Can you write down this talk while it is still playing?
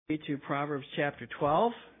To Proverbs chapter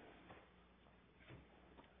 12.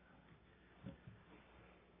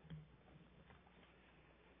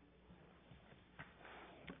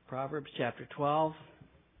 Proverbs chapter 12.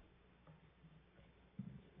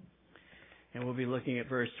 And we'll be looking at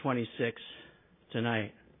verse 26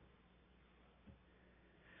 tonight.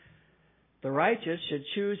 The righteous should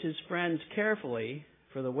choose his friends carefully,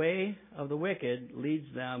 for the way of the wicked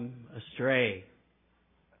leads them astray.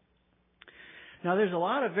 Now, there's a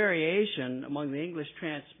lot of variation among the English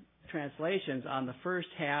translations on the first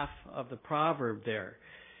half of the proverb there.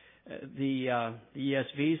 The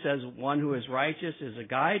ESV says, one who is righteous is a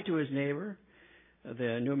guide to his neighbor.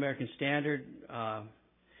 The New American Standard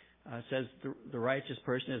says the righteous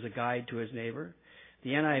person is a guide to his neighbor.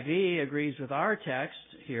 The NIV agrees with our text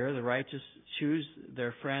here, the righteous choose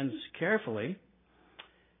their friends carefully.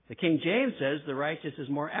 The King James says the righteous is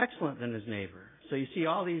more excellent than his neighbor. So you see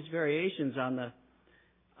all these variations on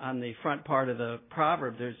the front part of the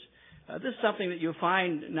proverb. This is something that you'll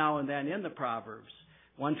find now and then in the Proverbs.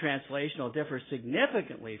 One translation will differ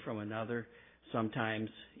significantly from another sometimes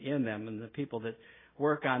in them. And the people that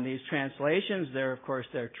work on these translations, they're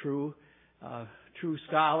true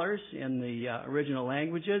scholars in the original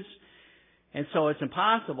languages. And so it's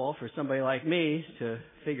impossible for somebody like me to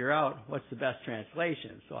figure out what's the best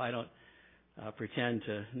translation. So I don't pretend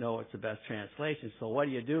to know what's the best translation. So what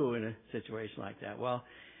do you do in a situation like that? Well,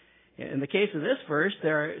 in the case of this verse,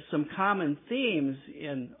 there are some common themes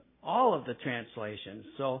in all of the translations.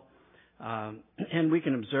 So, and we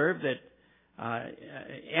can observe that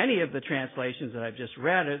any of the translations that I've just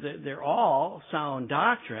read, they're all sound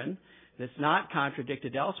doctrine that's not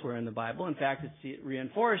contradicted elsewhere in the Bible. In fact, it's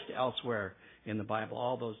reinforced elsewhere in the Bible,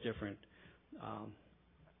 all those different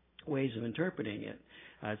ways of interpreting it.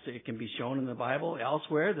 So it can be shown in the Bible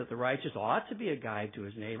elsewhere that the righteous ought to be a guide to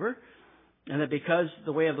his neighbor, and that because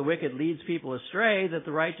the way of the wicked leads people astray, that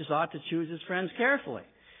the righteous ought to choose his friends carefully.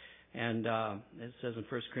 And it says in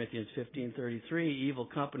 1 Corinthians 15:33, evil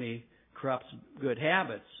company corrupts good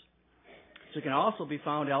habits. So it can also be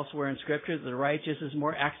found elsewhere in Scripture that the righteous is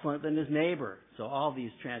more excellent than his neighbor. So all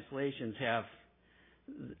these translations have,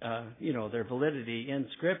 their validity in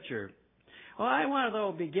Scripture. Well, I want to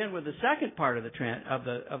though begin with the second part of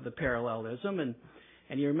the parallelism, and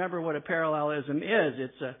you remember what a parallelism is.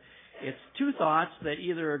 It's two thoughts that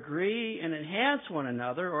either agree and enhance one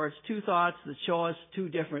another, or it's two thoughts that show us two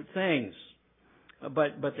different things,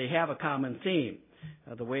 but they have a common theme: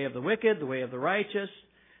 the way of the wicked, the way of the righteous,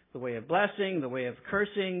 the way of blessing, the way of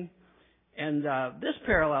cursing. And this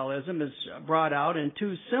parallelism is brought out in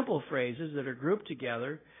two simple phrases that are grouped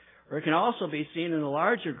together. Or it can also be seen in a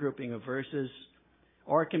larger grouping of verses,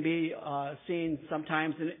 or it can be seen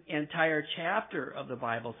sometimes in an entire chapter of the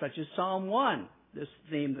Bible, such as Psalm 1, this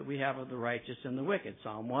theme that we have of the righteous and the wicked.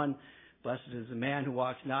 Psalm 1, blessed is the man who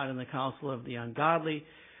walks not in the counsel of the ungodly,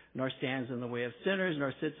 nor stands in the way of sinners,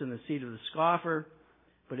 nor sits in the seat of the scoffer,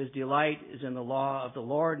 but his delight is in the law of the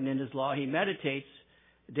Lord, and in his law he meditates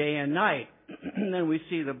day and night. And then we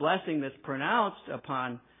see the blessing that's pronounced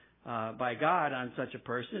upon by God on such a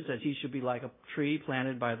person. It says he should be like a tree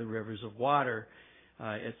planted by the rivers of water,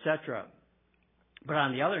 etc. But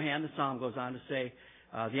on the other hand, the psalm goes on to say,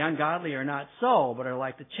 the ungodly are not so, but are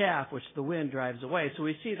like the chaff which the wind drives away. So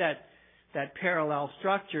we see that parallel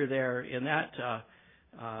structure there in that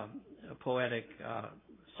poetic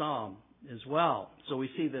psalm as well. So we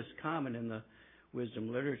see this common in the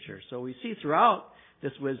wisdom literature. So we see throughout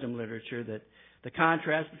this wisdom literature that the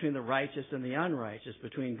contrast between the righteous and the unrighteous,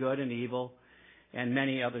 between good and evil, and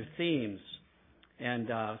many other themes. And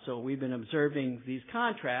so we've been observing these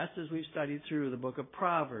contrasts as we've studied through the book of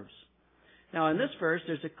Proverbs. Now in this verse,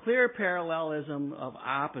 there's a clear parallelism of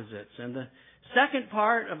opposites. And the second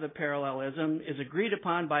part of the parallelism is agreed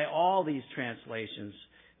upon by all these translations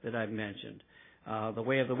that I've mentioned. The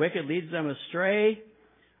way of the wicked leads them astray,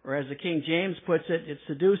 or as the King James puts it, it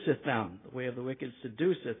seduceth them. The way of the wicked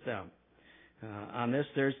seduceth them. On this,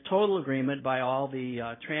 there's total agreement by all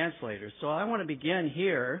the translators. So I want to begin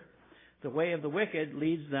here. The way of the wicked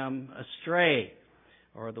leads them astray,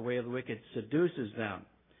 or the way of the wicked seduces them,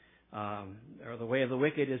 or the way of the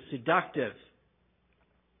wicked is seductive.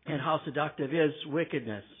 And how seductive is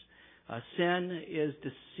wickedness? Sin is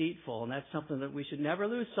deceitful, and that's something that we should never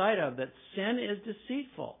lose sight of, that sin is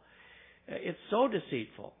deceitful. It's so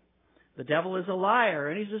deceitful. The devil is a liar,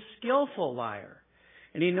 and he's a skillful liar.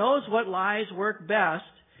 And he knows what lies work best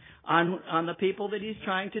on the people that he's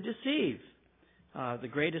trying to deceive. The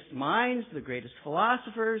greatest minds, the greatest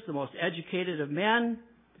philosophers, the most educated of men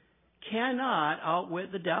cannot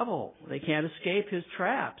outwit the devil. They can't escape his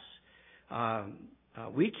traps.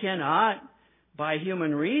 We cannot by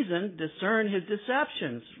human reason, discern his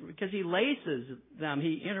deceptions, because he laces them.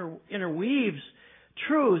 He interweaves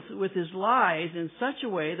truth with his lies in such a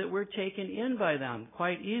way that we're taken in by them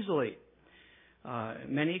quite easily.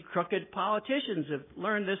 Many crooked politicians have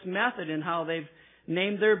learned this method in how they've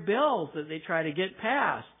named their bills that they try to get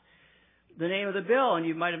passed. The name of the bill, and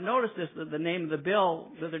you might have noticed this, that the name of the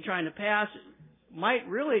bill that they're trying to pass might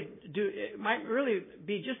really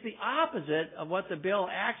be just the opposite of what the bill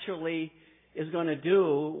actually is going to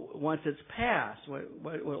do once it's passed,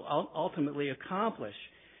 what it will ultimately accomplish.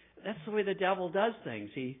 That's the way the devil does things.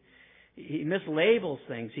 He mislabels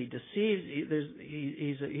things. He deceives.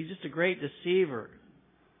 He's just a great deceiver.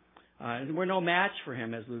 We're no match for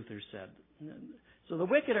him, as Luther said. So the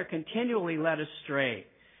wicked are continually led astray.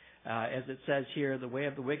 As it says here, the way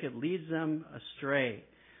of the wicked leads them astray.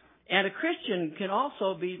 And a Christian can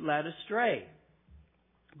also be led astray.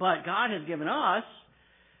 But God has given us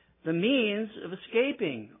the means of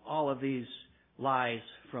escaping all of these lies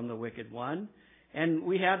from the wicked one. And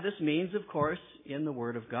we have this means, of course, in the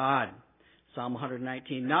Word of God. Psalm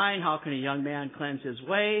 119:9, how can a young man cleanse his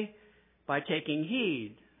way? By taking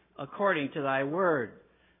heed according to thy word.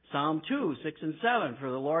 Psalm 2:6 and 7,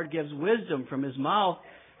 for the Lord gives wisdom from his mouth.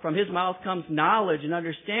 From his mouth comes knowledge and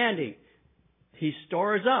understanding. He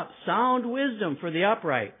stores up sound wisdom for the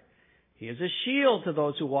upright. He is a shield to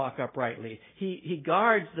those who walk uprightly. He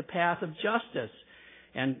guards the path of justice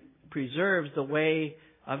and preserves the way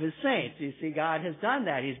of his saints. You see, God has done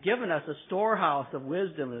that. He's given us a storehouse of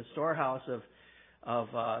wisdom, a storehouse of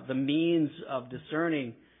the means of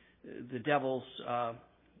discerning the devil's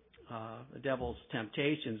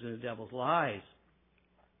temptations and the devil's lies.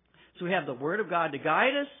 So we have the Word of God to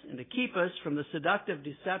guide us and to keep us from the seductive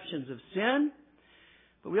deceptions of sin.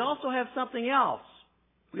 But we also have something else.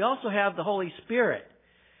 We also have the Holy Spirit.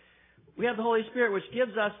 We have the Holy Spirit, which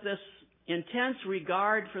gives us this intense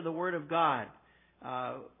regard for the Word of God.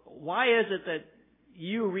 Why is it that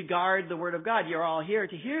you regard the Word of God? You're all here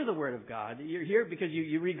to hear the Word of God. You're here because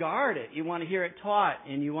you regard it. You want to hear it taught,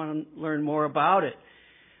 and you want to learn more about it.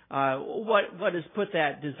 What has put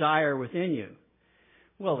that desire within you?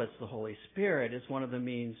 Well, it's the Holy Spirit. It's one of the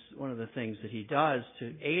means, one of the things that He does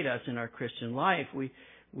to aid us in our Christian life.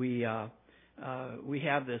 We have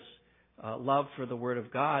this love for the Word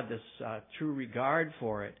of God, this true regard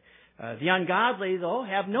for it. The ungodly, though,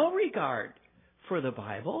 have no regard for the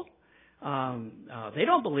Bible. They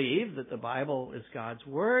don't believe that the Bible is God's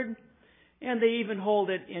Word, and they even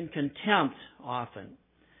hold it in contempt often.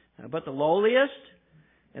 But the lowliest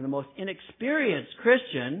and the most inexperienced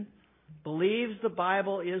Christian believes the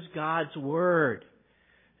Bible is God's Word.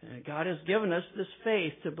 God has given us this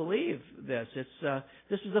faith to believe this.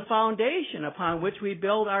 This is the foundation upon which we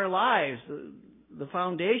build our lives, the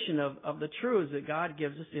foundation of the truths that God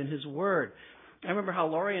gives us in His Word. I remember how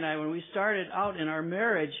Lori and I, when we started out in our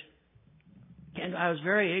marriage, and I was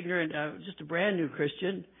very ignorant, just a brand new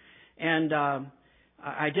Christian, and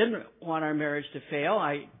I didn't want our marriage to fail.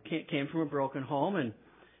 I came from a broken home, and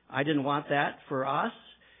I didn't want that for us.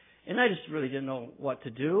 And I just really didn't know what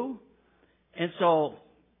to do. And so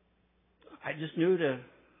I just knew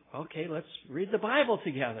let's read the Bible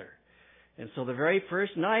together. And so the very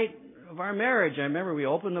first night of our marriage, I remember we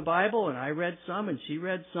opened the Bible and I read some and she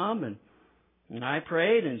read some and I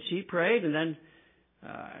prayed and she prayed. And then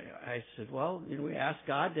I said, we asked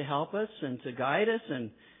God to help us and to guide us.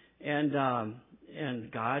 And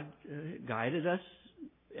God guided us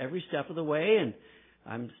every step of the way. And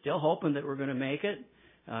I'm still hoping that we're going to make it.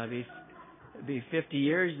 Be 50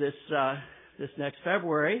 years this next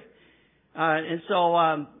February, and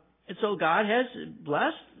so God has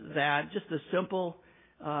blessed that. Just a simple.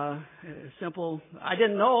 I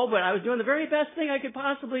didn't know, but I was doing the very best thing I could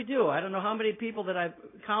possibly do. I don't know how many people that I've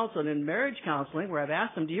counseled in marriage counseling where I've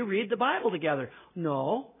asked them, "Do you read the Bible together?"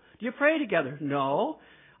 No. Do you pray together? No.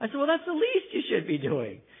 I said, "Well, that's the least you should be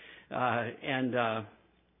doing."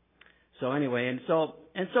 So anyway, and so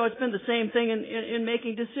it's been the same thing in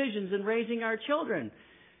making decisions and raising our children.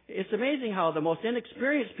 It's amazing how the most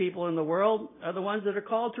inexperienced people in the world are the ones that are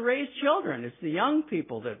called to raise children. It's the young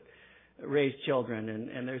people that raise children,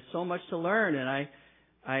 and there's so much to learn. And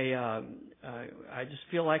I just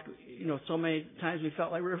feel like, so many times we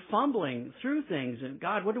felt like we were fumbling through things. And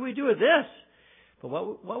God, what do we do with this? But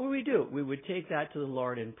what would we do? We would take that to the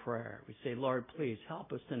Lord in prayer. We'd say, Lord, please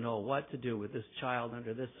help us to know what to do with this child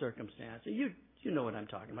under this circumstance. And you know what I'm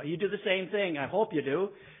talking about. You do the same thing. I hope you do.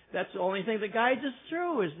 That's the only thing that guides us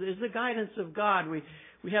through is the guidance of God. We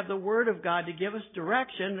have the Word of God to give us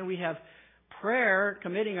direction, and we have prayer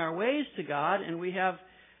committing our ways to God, and we have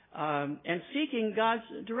and seeking God's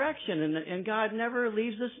direction, and God never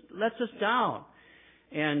lets us down.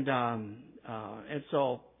 And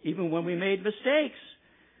so even when we made mistakes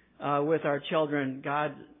with our children,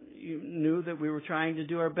 God knew that we were trying to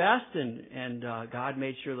do our best, and God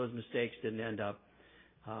made sure those mistakes didn't end up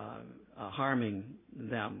harming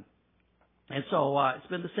them. And so it's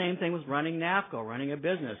been the same thing with running NAFCO, running a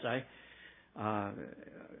business.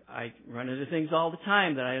 I run into things all the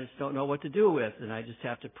time that I just don't know what to do with, and I just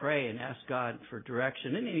have to pray and ask God for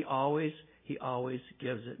direction, and He always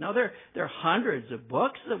gives it. Now there are hundreds of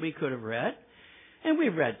books that we could have read, and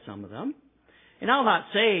we've read some of them. And I'll not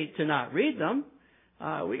say to not read them.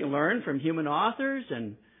 We can learn from human authors,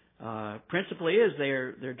 and principally as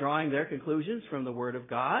they're drawing their conclusions from the Word of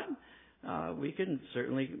God. We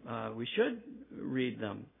should read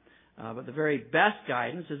them. But the very best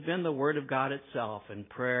guidance has been the Word of God itself, and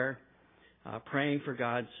prayer, praying for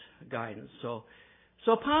God's guidance. So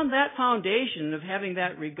upon that foundation of having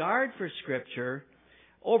that regard for Scripture,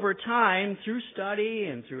 over time, through study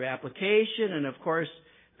and through application, and of course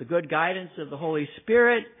the good guidance of the Holy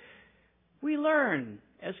Spirit, we learn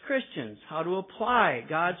as Christians how to apply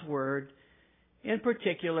God's Word in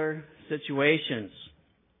particular situations.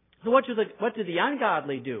 So what do the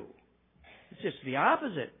ungodly do? It's just the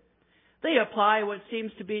opposite. They apply what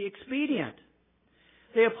seems to be expedient.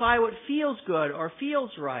 They apply what feels good or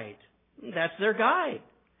feels right. That's their guide.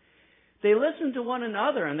 They listen to one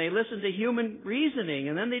another, and they listen to human reasoning,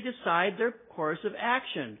 and then they decide their course of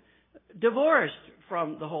action, divorced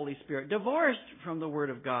from the Holy Spirit, divorced from the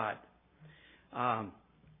Word of God. And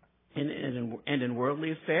in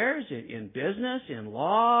worldly affairs, in business, in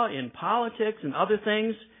law, in politics, and other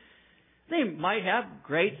things, they might have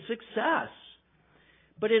great success.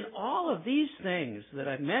 But in all of these things that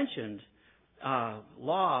I've mentioned,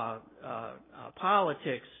 law,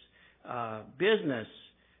 politics, business,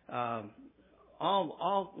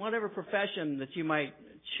 all whatever profession that you might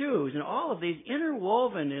choose, and all of these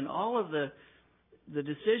interwoven in all of the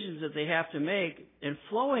decisions that they have to make, and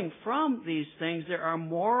flowing from these things, there are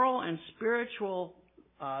moral and spiritual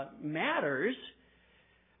matters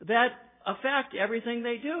that affect everything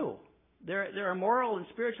they do. There are moral and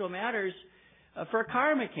spiritual matters for a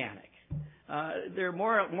car mechanic. There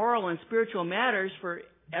are moral and spiritual matters for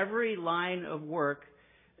every line of work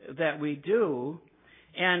that we do,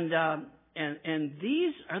 and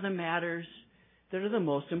these are the matters that are the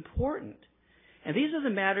most important, and these are the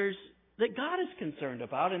matters that God is concerned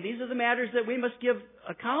about, and these are the matters that we must give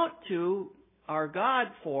account to our God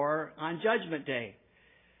for on Judgment Day.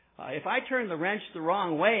 If I turn the wrench the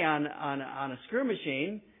wrong way on a screw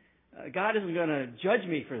machine, God isn't going to judge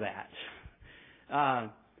me for that.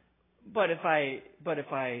 But if I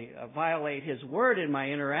violate His word in my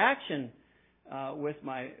interaction with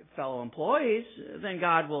my fellow employees, then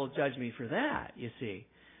God will judge me for that. You see,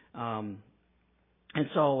 and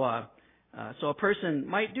so a person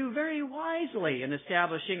might do very wisely in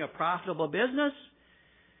establishing a profitable business,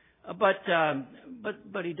 but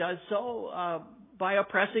he does so by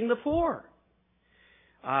oppressing the poor,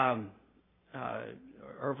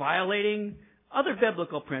 or violating other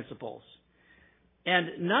biblical principles.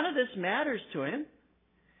 And none of this matters to him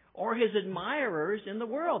or his admirers in the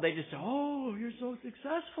world. They just say, "Oh, you're so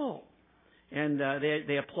successful." And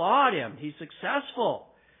they applaud him. He's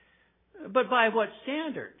successful. But by what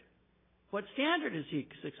standard? What standard is he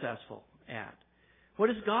successful at? What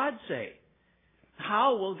does God say?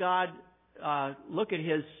 How will God look at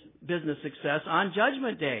his business success on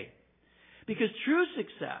Judgment Day? Because true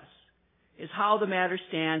success is how the matter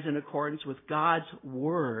stands in accordance with God's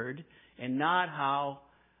Word, and not how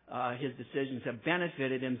his decisions have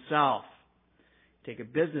benefited himself. Take a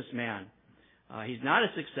businessman. He's not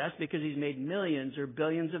a success because he's made millions or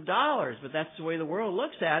billions of dollars, but that's the way the world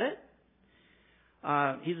looks at it.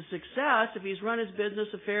 He's a success if he's run his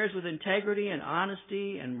business affairs with integrity and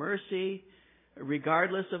honesty and mercy,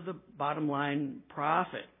 regardless of the bottom line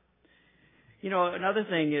profit. You know, another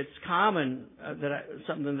thing, it's common,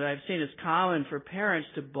 something that I've seen, is common for parents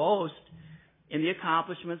to boast in the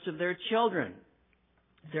accomplishments of their children,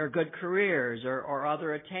 their good careers or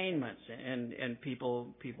other attainments, and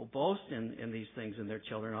people boast in these things in their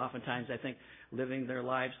children. Oftentimes, I think, living their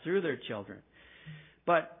lives through their children.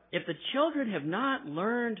 But if the children have not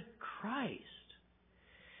learned Christ,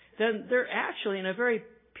 then they're actually in a very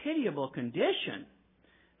pitiable condition,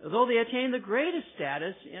 though they attain the greatest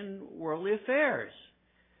status in worldly affairs.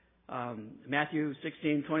 Matthew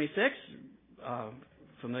 16:26,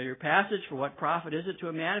 familiar passage, "For what profit is it to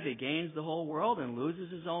a man if he gains the whole world and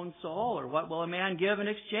loses his own soul? Or what will a man give in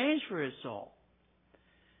exchange for his soul?"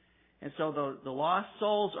 And so the lost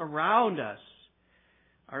souls around us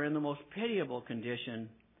are in the most pitiable condition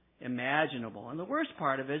imaginable. And the worst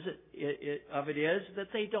part of it is that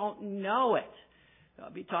they don't know it.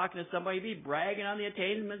 I'll be talking to somebody, be bragging on the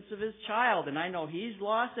attainments of his child, and I know he's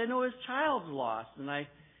lost, I know his child's lost, and I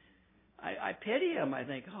pity him. I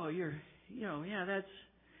think, oh,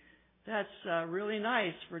 that's really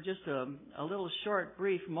nice for just a little short,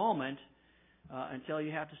 brief moment until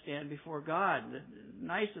you have to stand before God.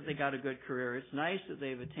 Nice that they got a good career. It's nice that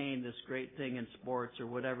they've attained this great thing in sports or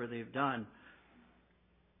whatever they've done.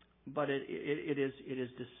 But it is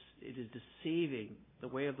deceiving. The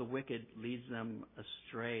way of the wicked leads them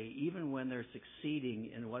astray, even when they're succeeding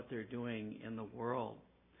in what they're doing in the world.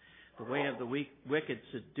 The way of the wicked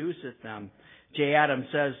seduceth them. J. Adams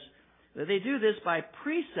says that they do this by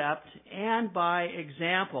precept and by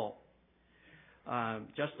example.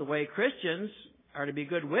 Just the way Christians are to be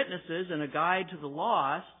good witnesses and a guide to the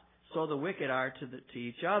lost, so the wicked are to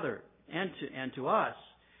each other and to us.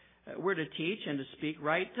 We're to teach and to speak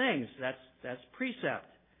right things. That's precept.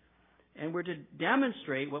 And we're to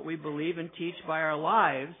demonstrate what we believe and teach by our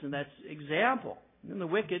lives, and that's example. And the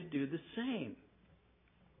wicked do the same.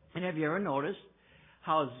 And have you ever noticed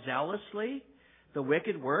how zealously the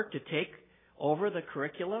wicked work to take over the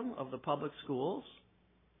curriculum of the public schools?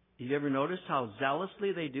 Have you ever noticed how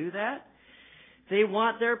zealously they do that? They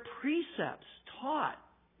want their precepts taught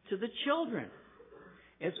to the children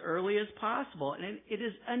as early as possible. And it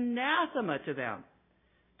is anathema to them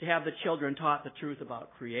to have the children taught the truth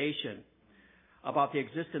about creation, about the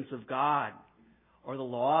existence of God, or the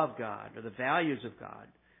law of God, or the values of God.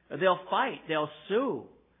 They'll fight, they'll sue,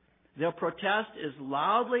 they'll protest as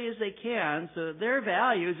loudly as they can so that their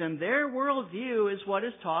values and their worldview is what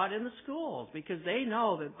is taught in the schools, because they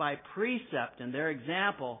know that by precept and their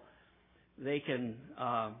example, they can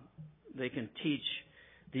teach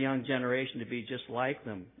the young generation to be just like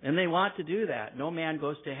them. And they want to do that. No man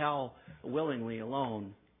goes to hell willingly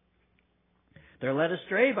alone. They're led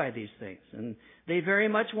astray by these things, and they very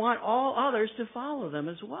much want all others to follow them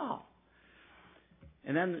as well.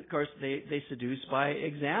 And then, of course, they seduce by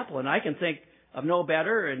example. And I can think of no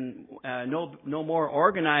better and no more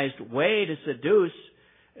organized way to seduce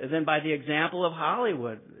than by the example of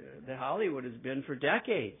Hollywood. That Hollywood has been for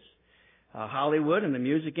decades. Hollywood and the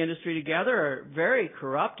music industry together are very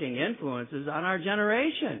corrupting influences on our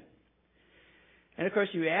generation. And of course,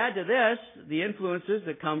 you add to this the influences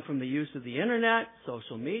that come from the use of the internet,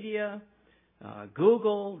 social media,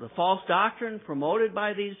 Google, the false doctrine promoted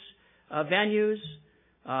by these venues.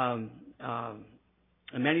 And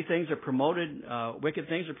many things are promoted, wicked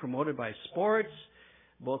things are promoted by sports,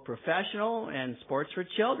 both professional and sports for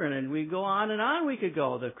children. And we go on and on we could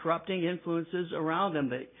go. The corrupting influences around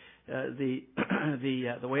them, the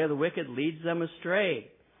way of the wicked leads them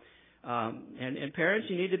astray. And parents,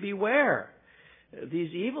 you need to beware.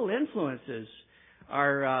 These evil influences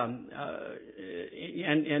are, and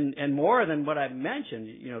more than what I've mentioned,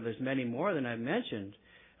 there's many more than I've mentioned.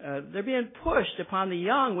 They're being pushed upon the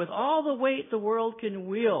young with all the weight the world can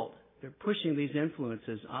wield. They're pushing these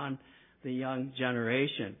influences on the young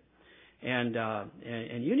generation. And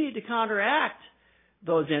you need to counteract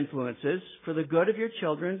those influences for the good of your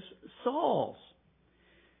children's souls.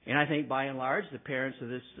 And I think by and large the parents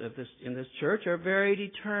in this church are very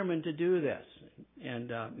determined to do this.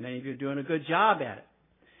 And many of you are doing a good job at it.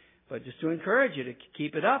 But just to encourage you to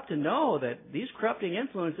keep it up, to know that these corrupting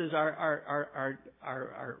influences are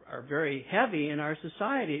very heavy in our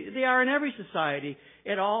society. They are in every society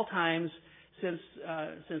at all times since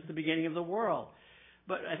the beginning of the world.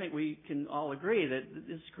 But I think we can all agree that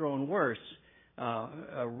it's grown worse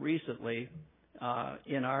recently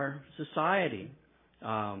in our society.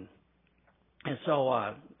 And so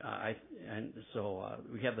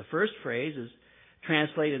we have the first phrase is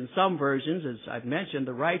translated in some versions, as I've mentioned,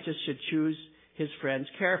 the righteous should choose his friends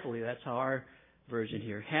carefully. That's how our version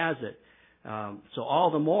here has it. So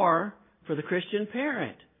all the more for the Christian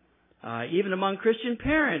parent. Even among Christian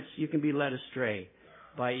parents, you can be led astray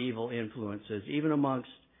by evil influences, even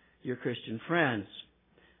amongst your Christian friends.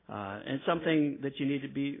 And something that you need to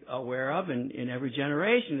be aware of in every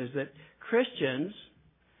generation is that Christians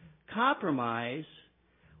compromise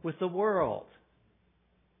with the world.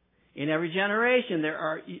 In every generation,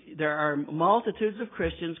 there are multitudes of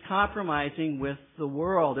Christians compromising with the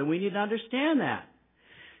world, and we need to understand that.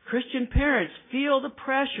 Christian parents feel the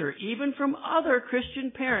pressure, even from other Christian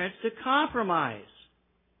parents, to compromise.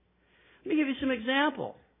 Let me give you some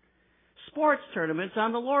example. Sports tournaments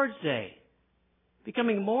on the Lord's Day,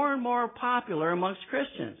 becoming more and more popular amongst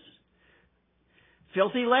Christians.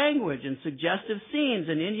 Filthy language and suggestive scenes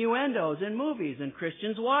and innuendos in movies, and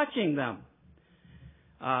Christians watching them.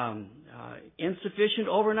 insufficient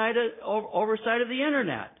oversight of the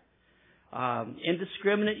internet,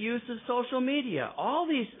 indiscriminate use of social media. All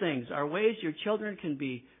these things are ways your children can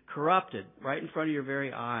be corrupted right in front of your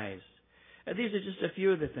very eyes. And these are just a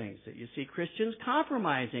few of the things that you see Christians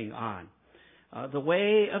compromising on. The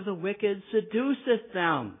way of the wicked seduceth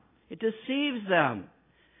them. It deceives them.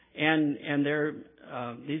 And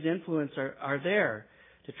these influences are there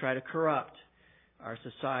to try to corrupt our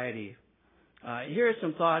society. Here are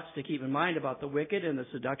some thoughts to keep in mind about the wicked and the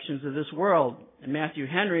seductions of this world. And Matthew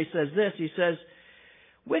Henry says this. He says,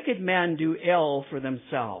 "Wicked men do ill for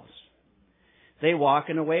themselves. They walk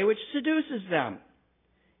in a way which seduces them.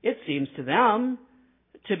 It seems to them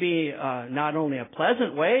to be not only a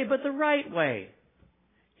pleasant way, but the right way.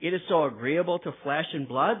 It is so agreeable to flesh and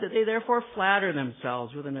blood that they therefore flatter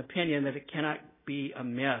themselves with an opinion that it cannot be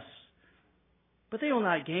amiss. But they will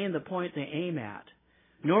not gain the point they aim at,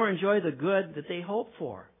 nor enjoy the good that they hope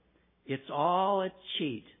for. It's all a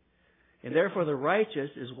cheat. And therefore the righteous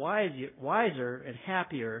is wiser and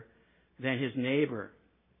happier than his neighbor."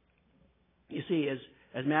 You see,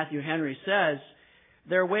 as Matthew Henry says,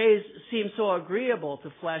 their ways seem so agreeable to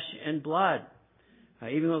flesh and blood,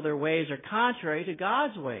 even though their ways are contrary to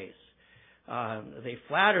God's ways. They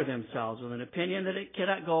flatter themselves with an opinion that it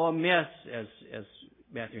cannot go amiss, as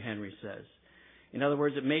Matthew Henry says. In other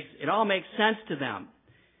words, it all makes sense to them.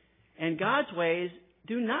 And God's ways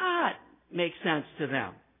do not make sense to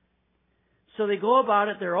them. So they go about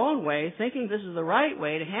it their own way, thinking this is the right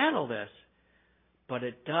way to handle this. But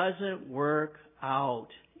it doesn't work out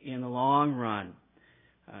in the long run.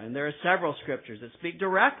 And there are several scriptures that speak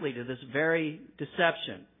directly to this very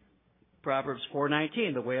deception. Proverbs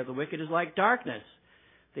 4:19, "The way of the wicked is like darkness.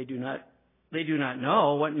 They do not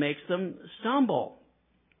know what makes them stumble."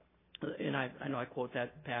 And I know I quote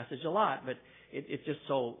that passage a lot, but it's just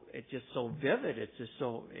so vivid.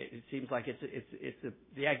 It seems like it's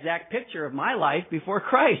the exact picture of my life before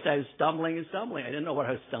Christ. I was stumbling and stumbling. I didn't know what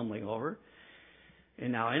I was stumbling over,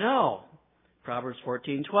 and now I know. Proverbs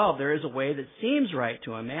 14:12, "There is a way that seems right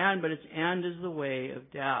to a man, but its end is the way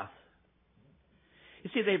of death."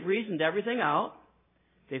 You see, they've reasoned everything out.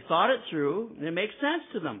 They've thought it through, and it makes sense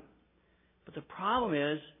to them. But the problem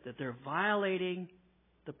is that they're violating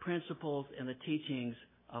the principles and the teachings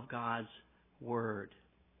of God's Word.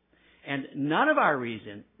 And none of our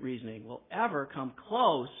reasoning will ever come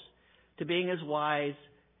close to being as wise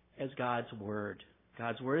as God's Word.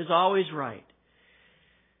 God's Word is always right.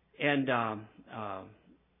 And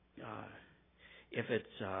if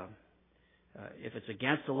it's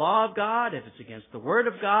against the law of God, if it's against the Word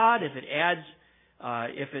of God,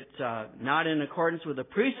 if it's not in accordance with the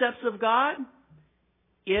precepts of God,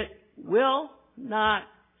 it will not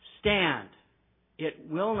stand. It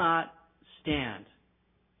will not stand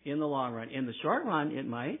in the long run. In the short run, it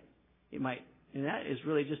might, and that is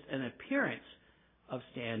really just an appearance of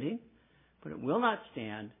standing, but it will not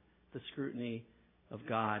stand the scrutiny of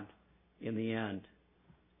God in the end.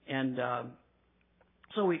 And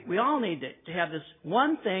so we all need to have this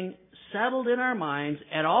one thing settled in our minds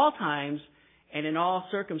at all times and in all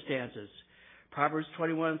circumstances. Proverbs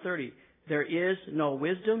 21:30, "There is no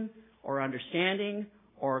wisdom or understanding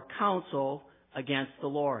or counsel against the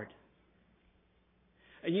Lord."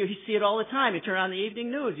 And you see it all the time. You turn on the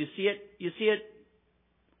evening news, you see it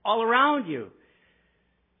all around you.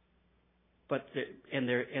 But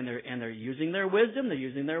they're using their wisdom, they're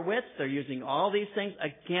using their wits, they're using all these things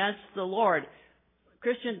against the Lord.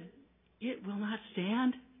 Christian, it will not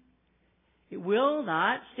stand. It will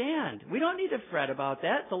not stand. We don't need to fret about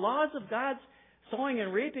that. The laws of God's sowing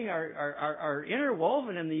and reaping are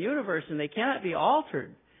interwoven in the universe, and they cannot be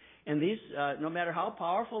altered. And these, no matter how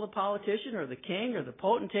powerful the politician or the king or the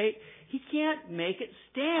potentate, he can't make it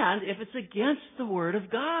stand if it's against the Word of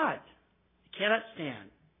God. It cannot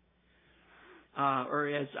stand. Or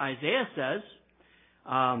as Isaiah says,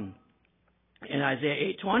 in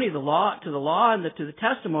Isaiah 8:20, to the law and to the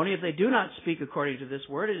testimony, if they do not speak according to this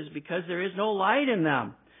word, it is because there is no light in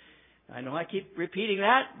them. I know I keep repeating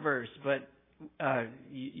that verse, but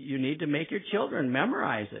you need to make your children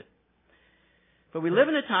memorize it. But we live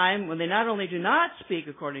in a time when they not only do not speak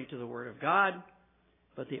according to the Word of God,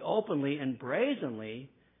 but they openly and brazenly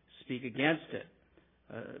speak against it.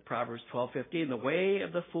 Proverbs 12:15, "The way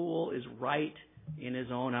of the fool is right in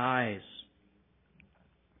his own eyes."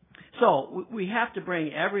 So we have to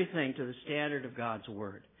bring everything to the standard of God's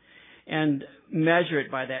Word and measure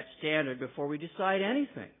it by that standard before we decide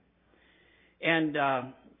anything. And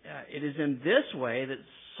it is in this way that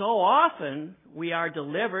so often we are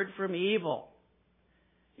delivered from evil.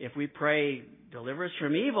 If we pray, "Deliver us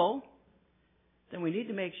from evil," then we need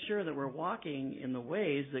to make sure that we're walking in the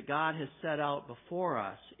ways that God has set out before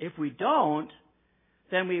us. If we don't,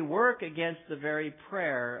 then we work against the very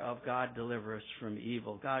prayer of God deliver us from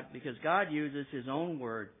evil. Because God uses His own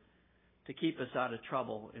word to keep us out of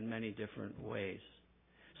trouble in many different ways.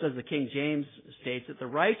 So as the King James states that the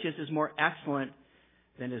righteous is more excellent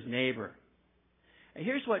than his neighbor. And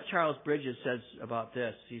here's what Charles Bridges says about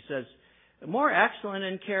this. He says, more excellent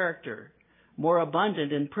in character, more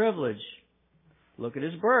abundant in privilege. Look at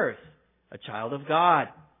his birth, a child of God.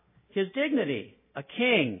 His dignity, a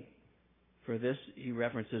king. For this, he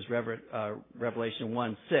references Revelation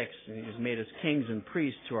 1:6, and he has made us kings and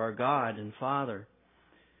priests to our God and Father.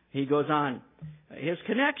 He goes on, his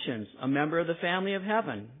connections, a member of the family of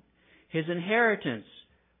heaven. His inheritance,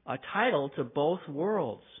 a title to both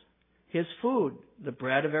worlds. His food, the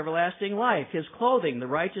bread of everlasting life. His clothing, the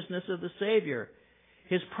righteousness of the Savior.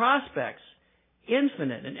 His prospects,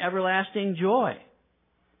 infinite and everlasting joy.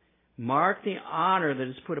 Mark the honor that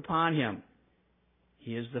is put upon him.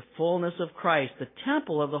 He is the fullness of Christ, the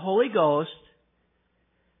temple of the Holy Ghost,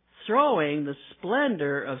 throwing the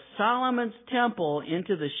splendor of Solomon's temple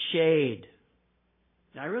into the shade.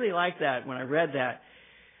 Now, I really like that when I read that.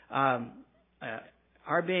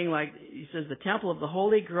 Our being like, he says, the temple of the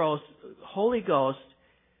Holy Ghost,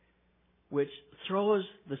 which throws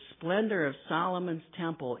the splendor of Solomon's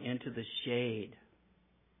temple into the shade.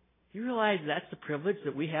 You realize that's the privilege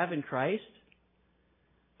that we have in Christ?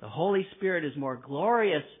 The Holy Spirit is more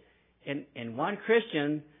glorious in one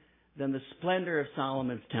Christian than the splendor of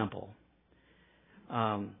Solomon's temple.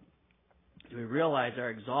 We realize our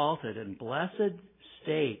exalted and blessed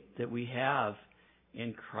state that we have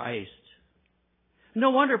in Christ.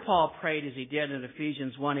 No wonder Paul prayed as he did in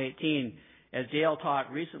Ephesians 1:18, as Dale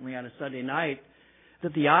taught recently on a Sunday night,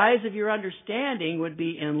 that the eyes of your understanding would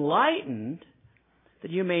be enlightened,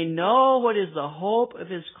 that you may know what is the hope of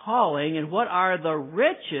His calling and what are the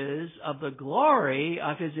riches of the glory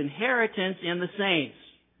of His inheritance in the saints.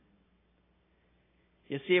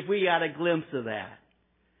 You see, if we got a glimpse of that,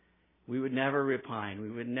 we would never repine. We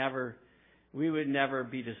would never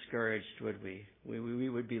be discouraged, would we? We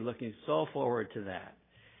would be looking so forward to that.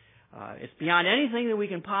 It's beyond anything that we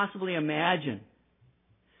can possibly imagine.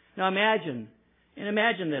 Now imagine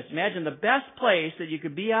this. Imagine the best place that you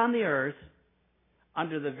could be on the earth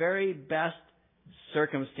under the very best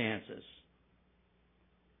circumstances.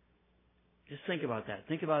 Just think about that.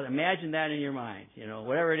 Imagine that in your mind,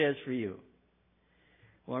 whatever it is for you.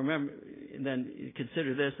 Well, remember, and then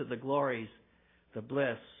consider this, that the glories, the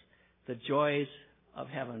bliss, the joys of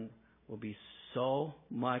heaven will be so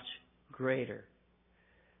much greater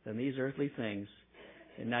than these earthly things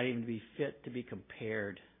and not even be fit to be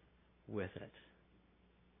compared with it.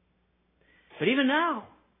 But even now,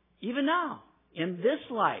 in this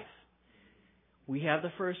life, we have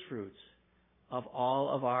the first fruits of all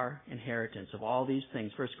of our inheritance, of all these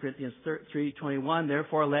things. 1 Corinthians 3:21,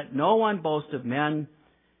 therefore let no one boast of men,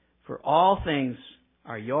 for all things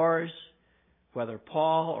are yours, whether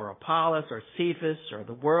Paul or Apollos or Cephas or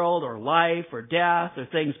the world or life or death or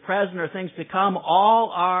things present or things to come,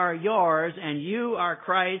 all are yours, and you are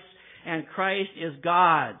Christ's, and Christ is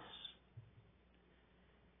God's.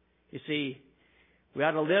 You see, we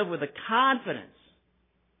ought to live with the confidence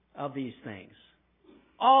of these things.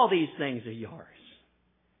 All these things are yours.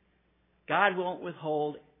 God won't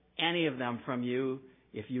withhold any of them from you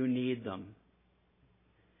if you need them.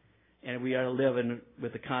 And we ought to live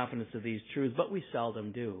with the confidence of these truths, but we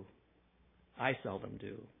seldom do. I seldom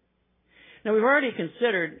do. Now, we've already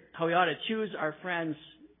considered how we ought to choose our friends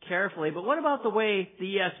carefully, but what about the way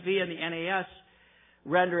the ESV and the NAS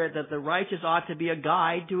render it, that the righteous ought to be a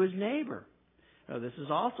guide to his neighbor? Now, this is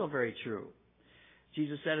also very true.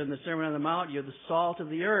 Jesus said in the Sermon on the Mount, you're the salt of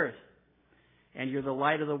the earth, and you're the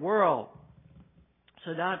light of the world.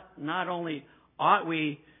 So not only ought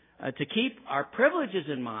we to keep our privileges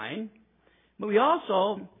in mind, but we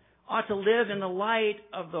also ought to live in the light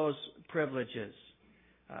of those privileges.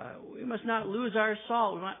 We must not lose our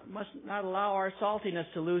salt. We must not allow our saltiness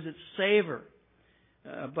to lose its savor.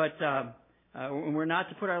 But we're not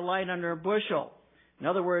to put our light under a bushel. In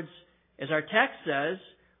other words, as our text says,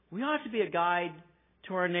 we ought to be a guide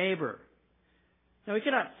to our neighbor. Now, we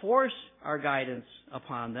cannot force our guidance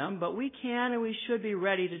upon them, but we can and we should be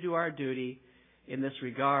ready to do our duty in this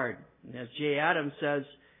regard. And as J. Adams says,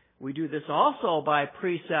 we do this also by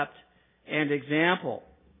precept and example.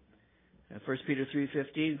 1 Peter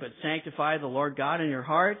 3:15, but sanctify the Lord God in your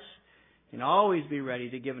hearts, and always be ready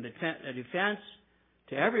to give a defense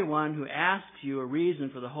to everyone who asks you a reason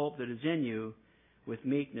for the hope that is in you with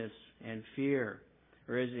meekness and fear.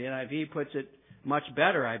 Or as the NIV puts it, much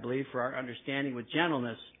better, I believe, for our understanding with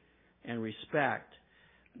gentleness and respect.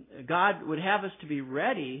 God would have us to be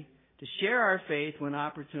ready to share our faith when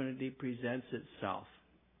opportunity presents itself.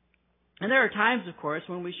 And there are times, of course,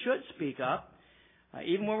 when we should speak up,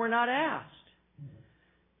 even when we're not asked.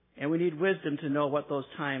 And we need wisdom to know what those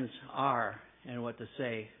times are and what to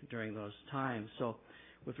say during those times. So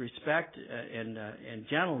with respect and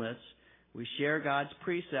gentleness, we share God's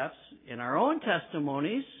precepts in our own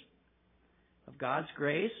testimonies of God's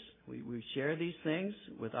grace. We share these things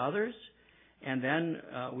with others. And then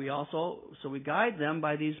we guide them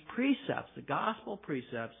by these precepts, the gospel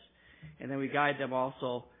precepts, and then we guide them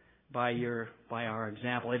also by our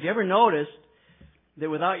example. Have you ever noticed that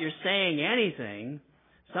without your saying anything,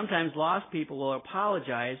 sometimes lost people will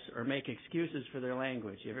apologize or make excuses for their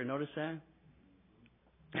language? You ever notice that?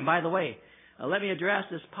 And by the way, let me address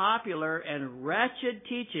this popular and wretched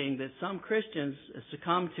teaching that some Christians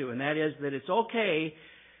succumb to, and that is that it's okay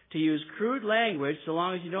to use crude language so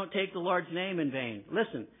long as you don't take the Lord's name in vain.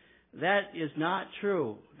 Listen, that is not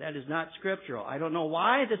true. That is not scriptural. I don't know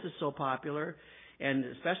why this is so popular, and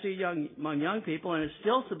especially among young people, and it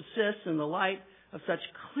still subsists in the light of such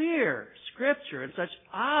clear scripture and such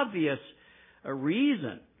obvious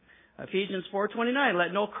reason. Ephesians 4:29,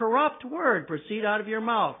 let no corrupt word proceed out of your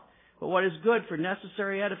mouth, but what is good for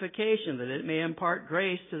necessary edification, that it may impart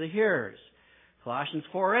grace to the hearers. Colossians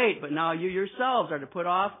 4:8, but now you yourselves are to put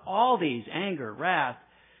off all these, anger, wrath,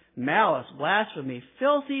 malice, blasphemy,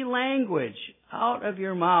 filthy language out of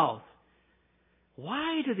your mouth.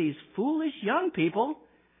 Why do these foolish young people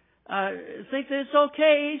think that it's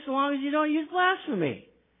okay so long as you don't use blasphemy?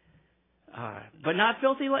 But not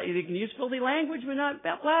filthy, you can use filthy language, but not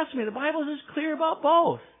blasphemy. The Bible is clear about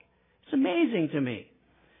both. It's amazing to me.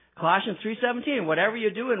 Colossians 3:17, whatever you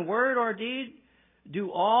do in word or deed,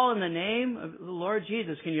 do all in the name of the Lord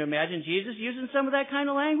Jesus. Can you imagine Jesus using some of that kind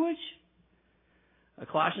of language?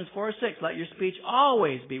 Colossians 4:6, let your speech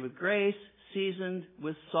always be with grace, seasoned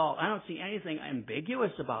with salt. I don't see anything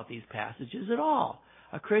ambiguous about these passages at all.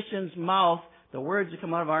 A Christian's mouth, the words that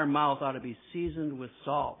come out of our mouth ought to be seasoned with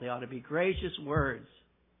salt. They ought to be gracious words.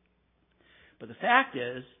 But the fact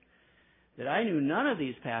is that I knew none of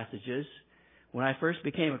these passages when I first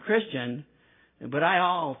became a Christian, but I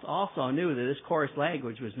also knew that this coarse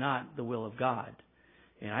language was not the will of God.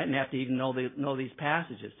 And I didn't have to even know these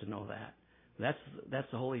passages to know that.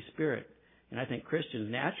 That's the Holy Spirit. And I think Christians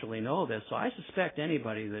naturally know this. So I suspect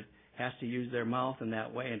anybody that has to use their mouth in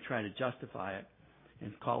that way and try to justify it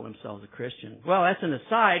and call themselves a Christian. Well, that's an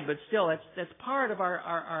aside, but still, that's part of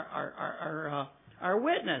our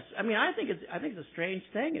witness. I mean, I think it's a strange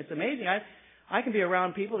thing. It's amazing. I can be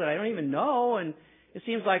around people that I don't even know, and it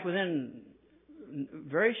seems like within a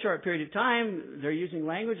very short period of time, they're using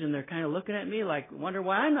language and they're kind of looking at me like, wonder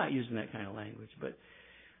why I'm not using that kind of language. But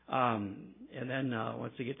and then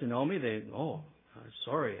once they get to know me,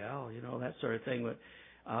 sorry, Al, that sort of thing. But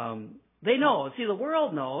they know. See, the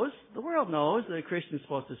world knows. The world knows that a Christian is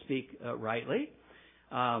supposed to speak rightly.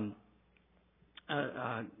 Were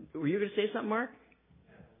you going to say something, Mark?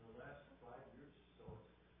 Yeah, in the last 5 years or so,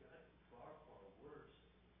 it's gotten far, far worse.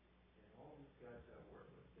 And all these guys I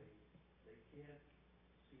work with, they can't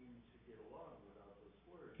seem to get along without those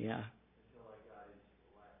words. Yeah. Until I got into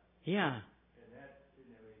the Latin. Yeah. And that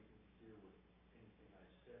didn't have anything to do with anything I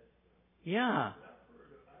said to them. Yeah. But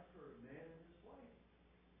I've heard a man and his wife,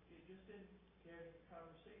 just in casual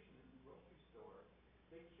conversation in the grocery store,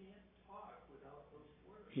 they can't talk without those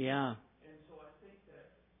words. Yeah. And so I think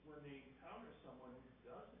that when they encounter someone who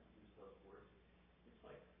doesn't use those words, it's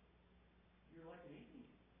like you're like an Indian.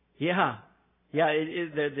 Yeah. Yeah,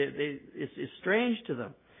 it's strange to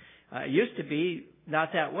them. It used to be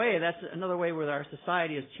not that way. That's another way where our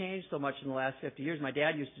society has changed so much in the last 50 years. My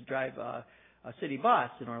dad used to drive a city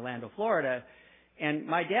bus in Orlando, Florida, and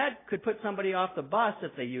my dad could put somebody off the bus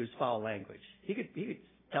if they used foul language. He could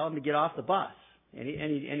tell them to get off the bus, and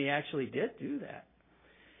he actually did do that.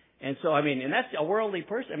 And so, I mean, and that's a worldly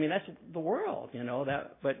person. I mean, that's the world,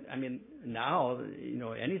 but I mean, now,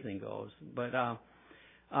 anything goes. But,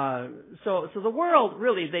 so the world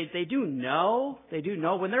really, they do know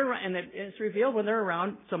when they're, and it's revealed when they're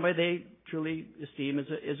around somebody they truly esteem as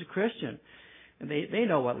a Christian. And they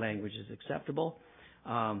know what language is acceptable.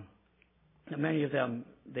 Many of them,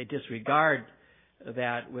 they disregard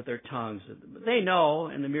that with their tongues. They know,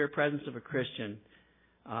 in the mere presence of a Christian,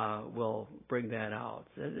 will bring that out.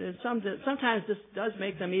 And sometimes this does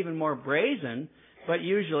make them even more brazen, but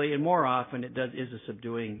usually and more often it is a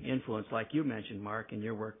subduing influence, like you mentioned, Mark, in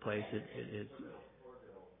your workplace. It is.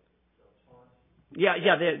 Yeah,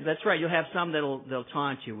 that's right. You'll have some they'll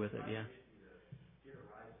taunt you with it. Yeah.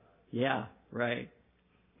 Yeah, right.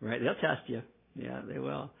 Right. They'll test you. Yeah, they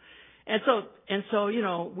will. And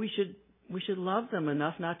so, we should love them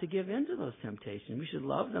enough not to give in to those temptations. We should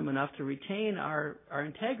love them enough to retain our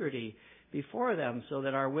integrity before them so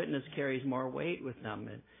that our witness carries more weight with them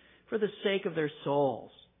and for the sake of their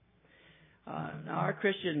souls. Now our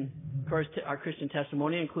Christian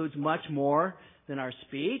testimony includes much more than our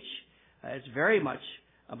speech. It's very much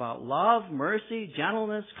about love, mercy,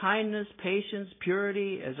 gentleness, kindness, patience,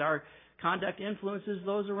 purity as our conduct influences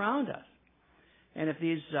those around us. And if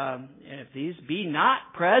these be not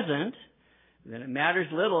present, then it matters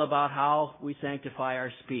little about how we sanctify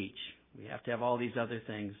our speech. We have to have all these other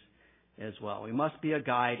things as well. We must be a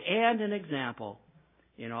guide and an example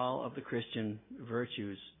in all of the Christian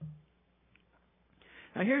virtues.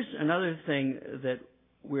 Now here's another thing that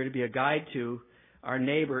we're to be a guide to our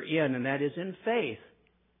neighbor in, and that is in faith.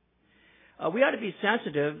 We ought to be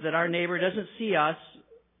sensitive that our neighbor doesn't see us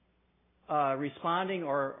responding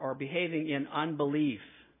or behaving in unbelief.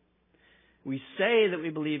 We say that we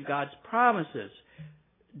believe God's promises.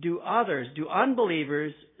 Do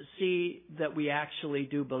unbelievers see that we actually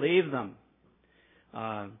do believe them?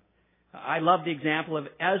 I love the example of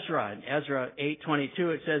Ezra. In Ezra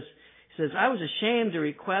 8:22, it says, I was ashamed to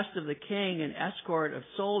request of the king an escort of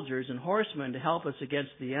soldiers and horsemen to help us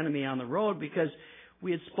against the enemy on the road, because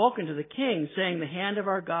we had spoken to the king, saying, the hand of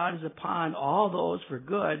our God is upon all those for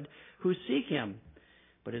good who seek him,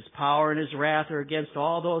 but his power and his wrath are against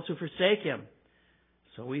all those who forsake him.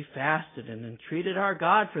 So we fasted and entreated our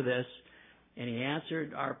God for this, and he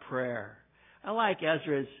answered our prayer. I like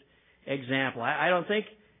Ezra's example. I don't think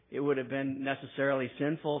it would have been necessarily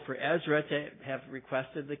sinful for Ezra to have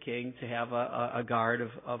requested the king to have a guard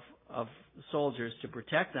of soldiers to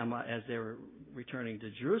protect them as they were returning to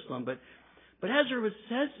Jerusalem. But Ezra was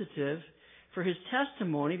sensitive for his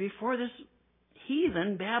testimony before this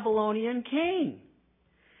heathen Babylonian king.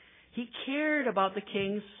 He cared about the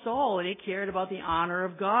king's soul, and he cared about the honor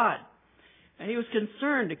of God. And he was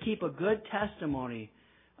concerned to keep a good testimony.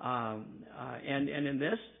 And in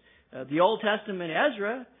this, the Old Testament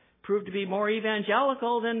Ezra proved to be more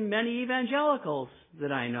evangelical than many evangelicals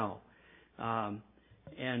that I know.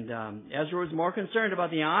 Ezra was more concerned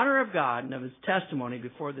about the honor of God and of his testimony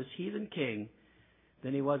before this heathen king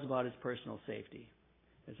than he was about his personal safety.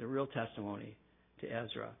 It's a real testimony to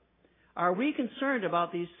Ezra. Are we concerned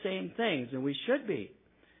about these same things? And we should be.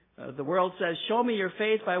 The world says, show me your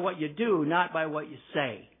faith by what you do, not by what you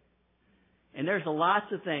say. And there's lots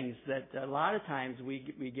of things that a lot of times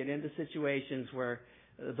we get into situations where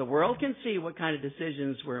the world can see what kind of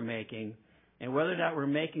decisions we're making and whether or not we're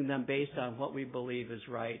making them based on what we believe is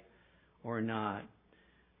right or not.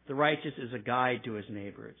 The righteous is a guide to his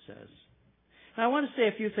neighbor, it says. Now I want to say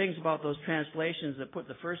a few things about those translations that put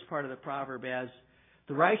the first part of the proverb as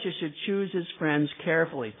the righteous should choose his friends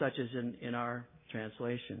carefully, such as in our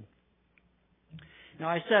translation. Now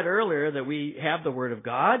I said earlier that we have the Word of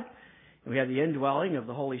God, and we have the indwelling of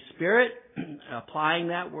the Holy Spirit, applying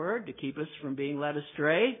that Word to keep us from being led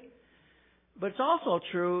astray. But it's also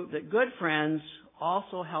true that good friends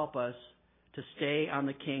also help us to stay on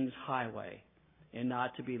the King's highway and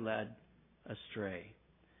not to be led astray.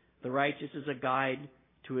 The righteous is a guide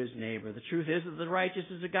to his neighbor. The truth is that the righteous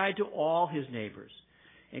is a guide to all his neighbors,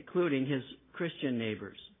 including his Christian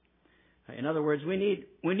neighbors. In other words, we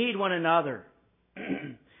need one another.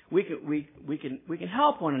 We can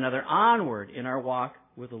help one another onward in our walk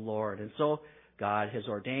with the Lord. And so God has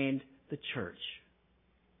ordained the church.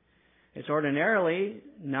 It's ordinarily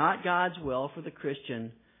not God's will for the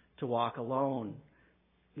Christian to walk alone.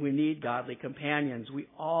 We need godly companions. We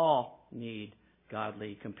all need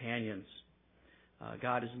godly companions.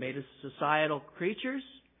 God has made us societal creatures.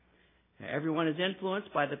 Everyone is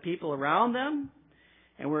influenced by the people around them,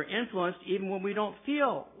 and we're influenced even when we don't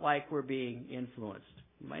feel like we're being influenced.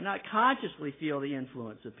 You might not consciously feel the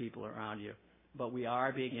influence of people around you, but we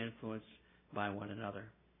are being influenced by one another.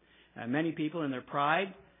 Many people in their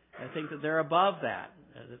pride think that they're above that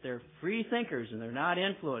they're free thinkers and they're not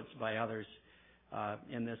influenced by others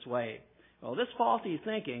in this way. Well, this faulty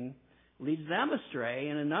thinking leads them astray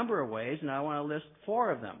in a number of ways, and I want to list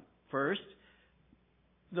 4 of them. First,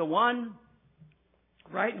 the one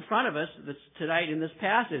right in front of us that's tonight in this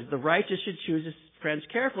passage, the righteous should choose his friends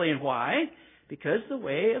carefully. And why? Because the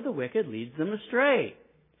way of the wicked leads them astray.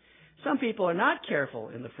 Some people are not careful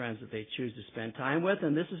in the friends that they choose to spend time with,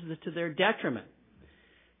 and this is to their detriment.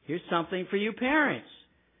 Here's something for you parents.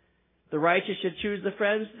 The righteous should choose the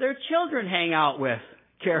friends their children hang out with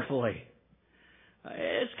carefully.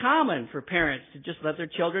 It's common for parents to just let their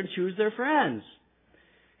children choose their friends.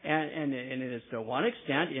 And it is to one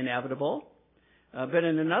extent inevitable but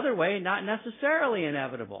in another way, not necessarily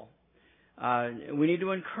inevitable. We need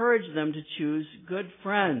to encourage them to choose good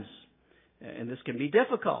friends, and this can be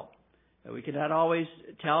difficult. We cannot always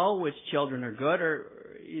tell which children are good, or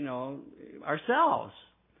ourselves,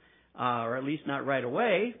 or at least not right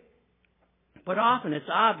away. But often it's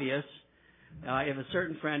obvious if a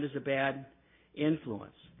certain friend is a bad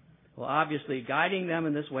influence. Well, obviously, guiding them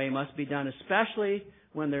in this way must be done, especially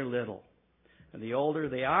when they're little. And the older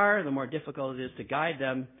they are, the more difficult it is to guide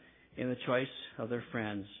them in the choice of their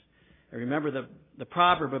friends. I remember the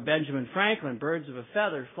proverb of Benjamin Franklin, birds of a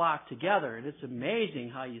feather flock together, and it's amazing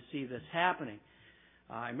how you see this happening.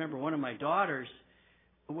 I remember one of my daughters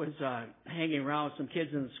was hanging around with some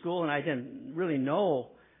kids in the school, and I didn't really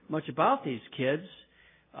know much about these kids.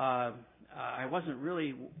 I wasn't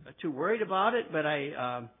really too worried about it, but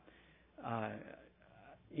I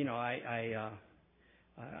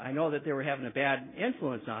know that they were having a bad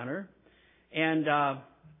influence on her, and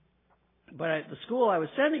but at the school I was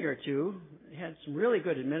sending her to, had some really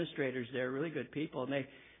good administrators there, really good people, and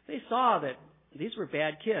they saw that these were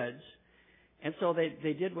bad kids, and so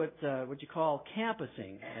they did what you call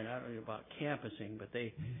campusing, and I don't know about campusing, but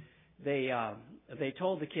they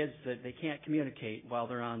told the kids that they can't communicate while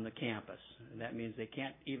they're on the campus, and that means they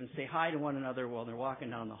can't even say hi to one another while they're walking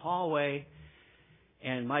down the hallway.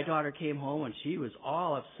 And my daughter came home and she was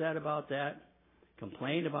all upset about that,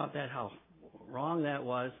 complained about that, how wrong that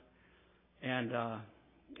was. And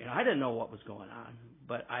I didn't know what was going on,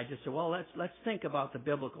 but I just said, well, let's think about the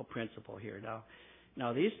biblical principle here.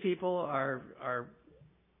 Now these people are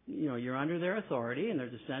you're under their authority, and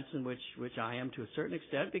there's a sense in which I am to a certain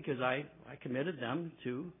extent, because I committed them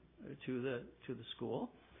to the school.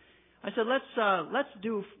 I said, let's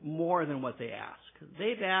do more than what they ask.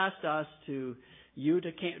 They've asked us to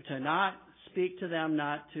not speak to them,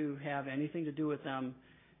 not to have anything to do with them,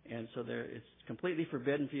 and so it's completely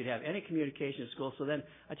forbidden for you to have any communication at school. So then,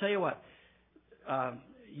 I tell you what,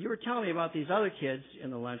 you were telling me about these other kids in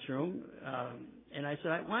the lunchroom, and I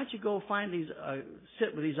said, why don't you go find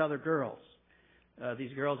sit with these other girls,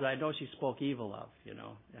 these girls that I know she spoke evil of, And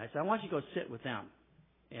I said, why don't you go sit with them?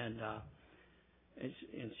 And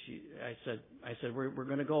I said, we're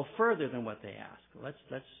going to go further than what they ask.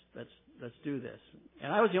 Let's do this.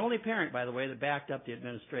 And I was the only parent, by the way, that backed up the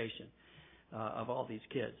administration of all these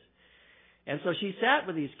kids. And so she sat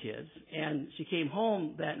with these kids, and she came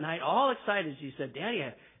home that night all excited. She said, Daddy,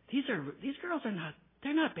 these girls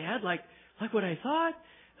they're not bad like what I thought.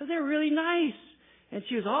 They're really nice. And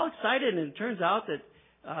she was all excited, and it turns out that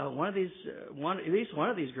at least one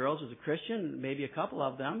of these girls was a Christian, maybe a couple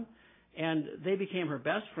of them, and they became her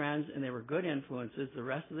best friends, and they were good influences the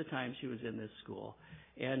rest of the time she was in this school.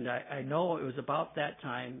 And I know it was about that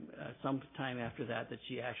time, some time after that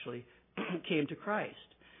she actually came to Christ.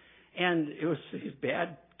 And it was these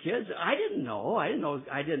bad kids. I didn't know.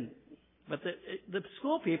 But the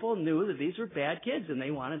school people knew that these were bad kids, and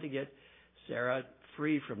they wanted to get Sarah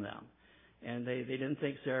free from them. And they didn't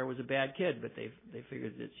think Sarah was a bad kid, but they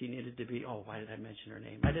figured that she needed to be. Oh, why did I mention her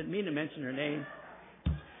name? I didn't mean to mention her name.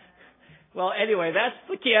 Well, anyway, that's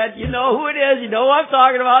the kid. You know who it is. You know what I'm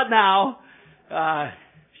talking about now.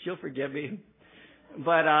 She'll forgive me.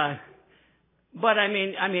 But I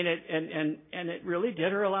mean, it really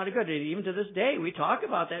did her a lot of good. And even to this day, we talk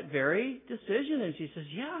about that very decision, and she says,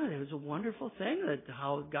 "Yeah, it was a wonderful thing that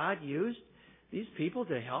how God used these people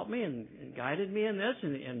to help me and guided me in this."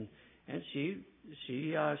 And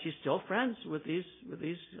she's still friends with these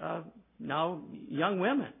now young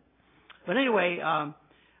women. But anyway,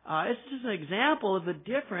 it's just an example of the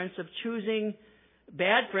difference of choosing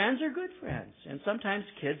bad friends or good friends. And sometimes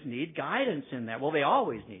kids need guidance in that. Well, they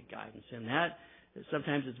always need guidance in that.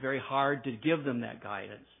 Sometimes it's very hard to give them that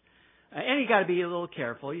guidance. And you got to be a little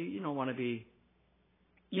careful. You don't want to be,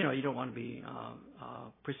 you don't want to be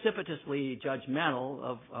precipitously judgmental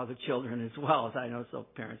of other children as well. As I know, so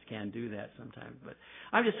parents can do that sometimes. But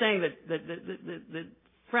I'm just saying that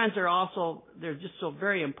friends are also, they're just so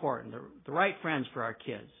very important. They're the right friends for our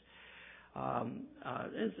kids.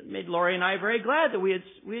 It made Lori and I very glad that we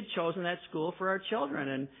had chosen that school for our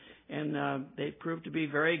children, and they proved to be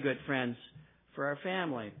very good friends for our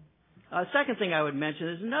family. Second thing I would mention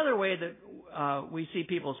is another way that we see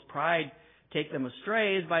people's pride take them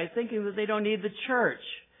astray is by thinking that they don't need the church.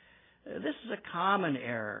 This is a common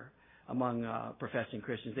error among professing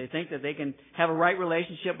Christians. They think that they can have a right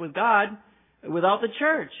relationship with God without the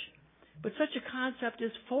church. But such a concept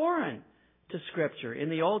is foreign to Scripture in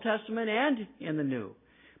the Old Testament and in the New.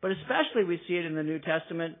 But especially we see it in the New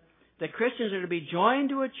Testament that Christians are to be joined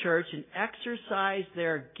to a church and exercise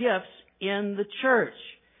their gifts in the church.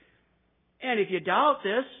 And if you doubt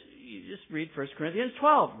this, you just read 1 Corinthians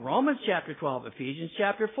 12, Romans chapter 12, Ephesians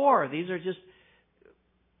chapter 4. These are just,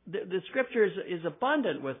 the Scripture is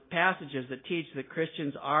abundant with passages that teach that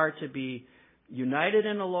Christians are to be united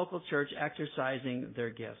in a local church, exercising their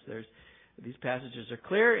gifts. These passages are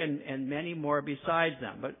clear, and many more besides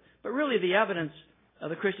them. But really, the evidence of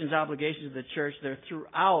the Christian's obligation to the church, they're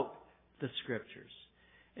throughout the Scriptures.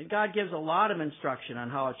 And God gives a lot of instruction on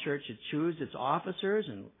how a church should choose its officers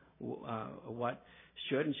and what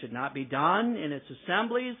should and should not be done in its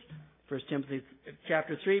assemblies. 1 Timothy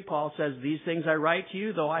chapter 3, Paul says, "These things I write to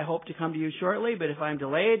you, though I hope to come to you shortly, but if I am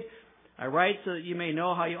delayed, I write so that you may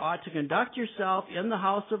know how you ought to conduct yourself in the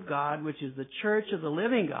house of God, which is the church of the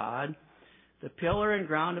living God, the pillar and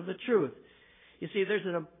ground of the truth." You see, there's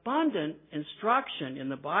an abundant instruction in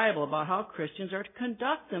the Bible about how Christians are to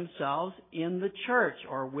conduct themselves in the church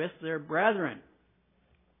or with their brethren.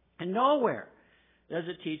 And nowhere does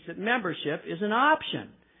it teach that membership is an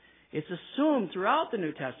option. It's assumed throughout the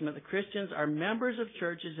New Testament that Christians are members of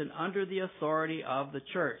churches and under the authority of the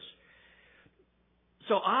church.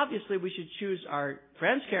 So obviously we should choose our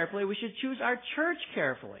friends carefully. We should choose our church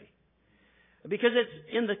carefully. Because it's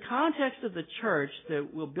in the context of the church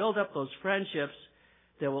that we'll build up those friendships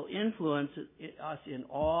that will influence us in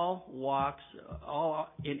all walks,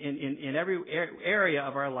 in every area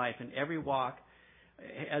of our life, in every walk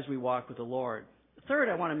as we walk with the Lord. Third,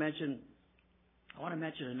 I want to mention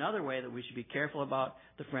another way that we should be careful about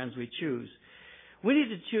the friends we choose. We need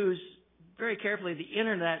to choose very carefully the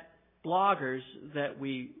internet bloggers that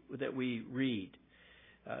we read.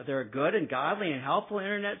 There are good and godly and helpful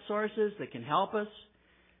internet sources that can help us,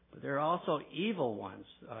 but there are also evil ones,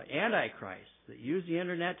 antichrists, that use the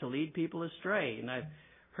internet to lead people astray. And I've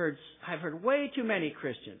heard way too many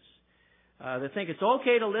Christians that think it's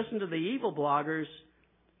okay to listen to the evil bloggers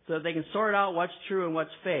so that they can sort out what's true and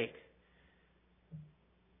what's fake.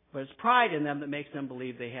 But it's pride in them that makes them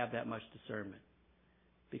believe they have that much discernment,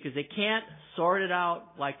 because they can't sort it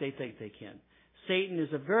out like they think they can. Satan is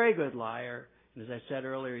a very good liar. And as I said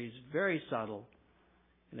earlier, he's very subtle.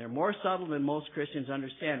 And they're more subtle than most Christians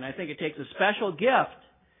understand. And I think it takes a special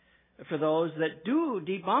gift for those that do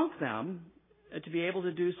debunk them to be able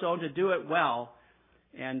to do so and to do it well.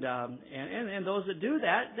 And those that do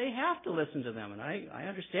that, they have to listen to them. And I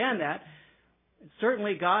understand that.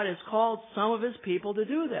 Certainly God has called some of His people to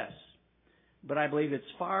do this. But I believe it's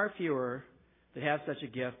far fewer that have such a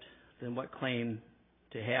gift than what claim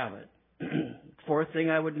to have it. Fourth thing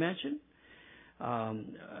I would mention,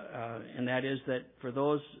 and that is that for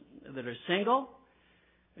those that are single,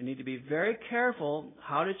 we need to be very careful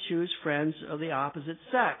how to choose friends of the opposite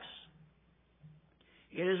sex.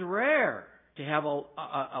 It is rare to have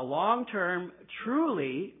a long-term,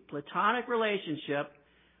 truly platonic relationship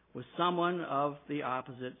with someone of the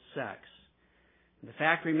opposite sex. And the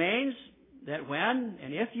fact remains that when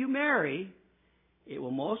and if you marry, it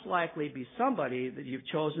will most likely be somebody that you've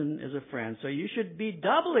chosen as a friend. So you should be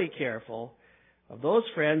doubly careful of those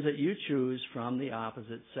friends that you choose from the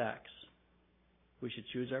opposite sex. We should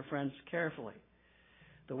choose our friends carefully.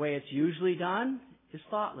 The way it's usually done is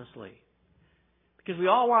thoughtlessly. Because we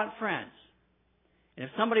all want friends. And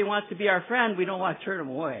if somebody wants to be our friend, we don't want to turn them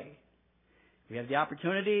away. We have the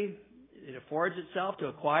opportunity, it affords itself to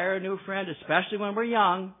acquire a new friend, especially when we're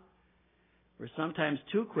young. We're sometimes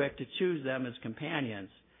too quick to choose them as companions.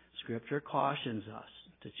 Scripture cautions us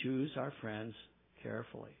to choose our friends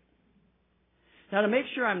carefully. Now, to make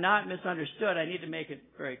sure I'm not misunderstood, I need to make it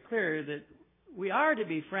very clear that we are to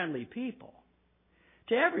be friendly people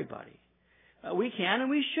to everybody. We can and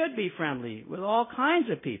we should be friendly with all kinds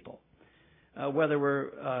of people,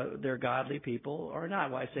 whether they're godly people or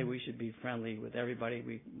not. Well, I say we should be friendly with everybody.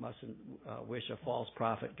 We mustn't wish a false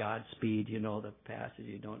prophet Godspeed. You know the passage.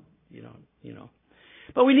 You don't.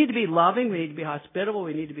 But we need to be loving. We need to be hospitable.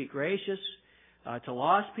 We need to be gracious to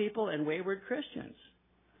lost people and wayward Christians.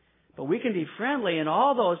 But we can be friendly in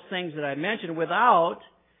all those things that I mentioned without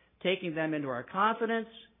taking them into our confidence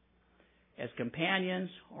as companions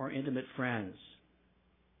or intimate friends.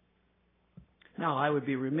 Now, I would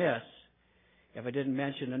be remiss if I didn't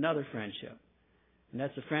mention another friendship, and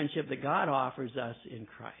that's the friendship that God offers us in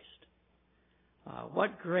Christ.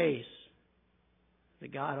 What grace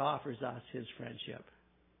that God offers us His friendship.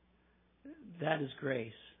 That is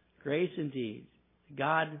grace. Grace indeed.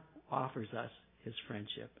 God offers us His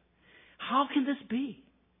friendship. How can this be?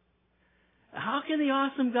 How can the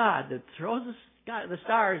awesome God that throws the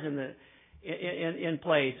stars in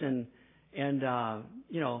place and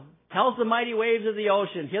tells the mighty waves of the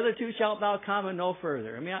ocean, "Hitherto shalt thou come and no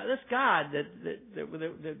further"? I mean, this God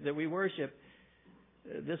that we worship,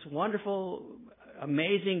 this wonderful,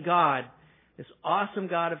 amazing God, this awesome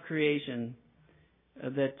God of creation,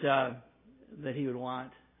 that He would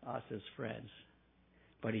want us as friends.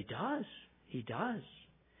 But He does. He does.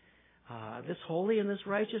 This holy and this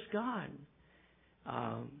righteous God,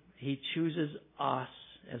 He chooses us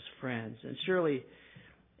as friends. And surely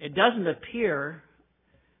it doesn't appear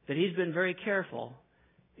that He's been very careful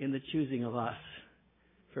in the choosing of us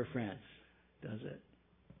for friends, does it?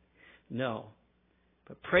 No.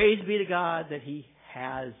 But praise be to God that He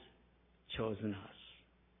has chosen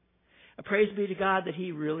us. Praise be to God that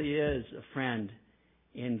He really is a friend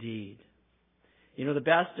indeed. You know, the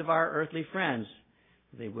best of our earthly friends,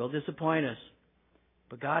 they will disappoint us.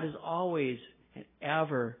 But God is always and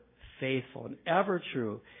ever faithful and ever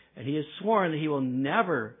true. And He has sworn that He will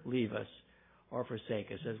never leave us or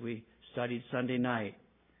forsake us, as we studied Sunday night.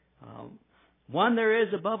 One there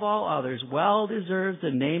is above all others, well deserves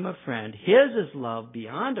the name of friend. His is love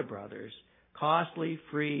beyond a brother's, costly,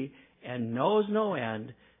 free, and knows no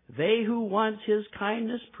end. They who once His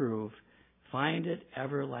kindness prove, find it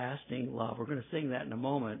everlasting love. We're going to sing that in a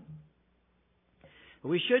moment. But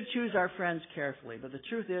we should choose our friends carefully. But the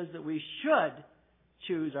truth is that we should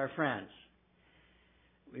choose our friends.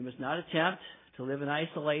 We must not attempt to live in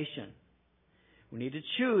isolation. We need to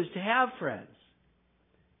choose to have friends.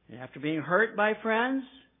 And after being hurt by friends,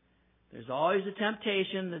 there's always a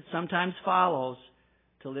temptation that sometimes follows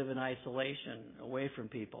to live in isolation, away from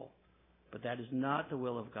people. But that is not the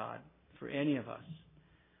will of God for any of us.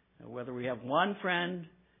 Whether we have one friend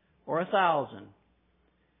or 1,000,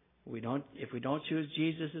 if we don't choose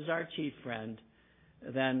Jesus as our chief friend,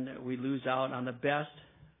 then we lose out on the best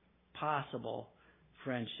possible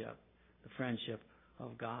friendship, the friendship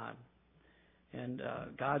of God. And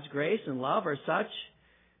God's grace and love are such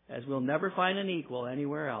as we'll never find an equal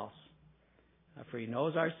anywhere else. For He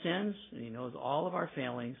knows our sins, and He knows all of our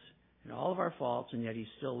failings and all of our faults, and yet He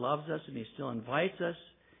still loves us, and He still invites us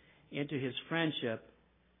into His friendship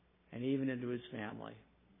and even into His family.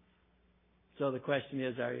 So the question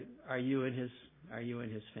is, are you in His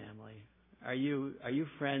family? Are you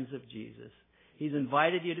friends of Jesus? He's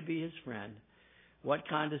invited you to be His friend. What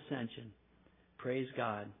condescension. Praise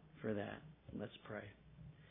God for that. Let's pray.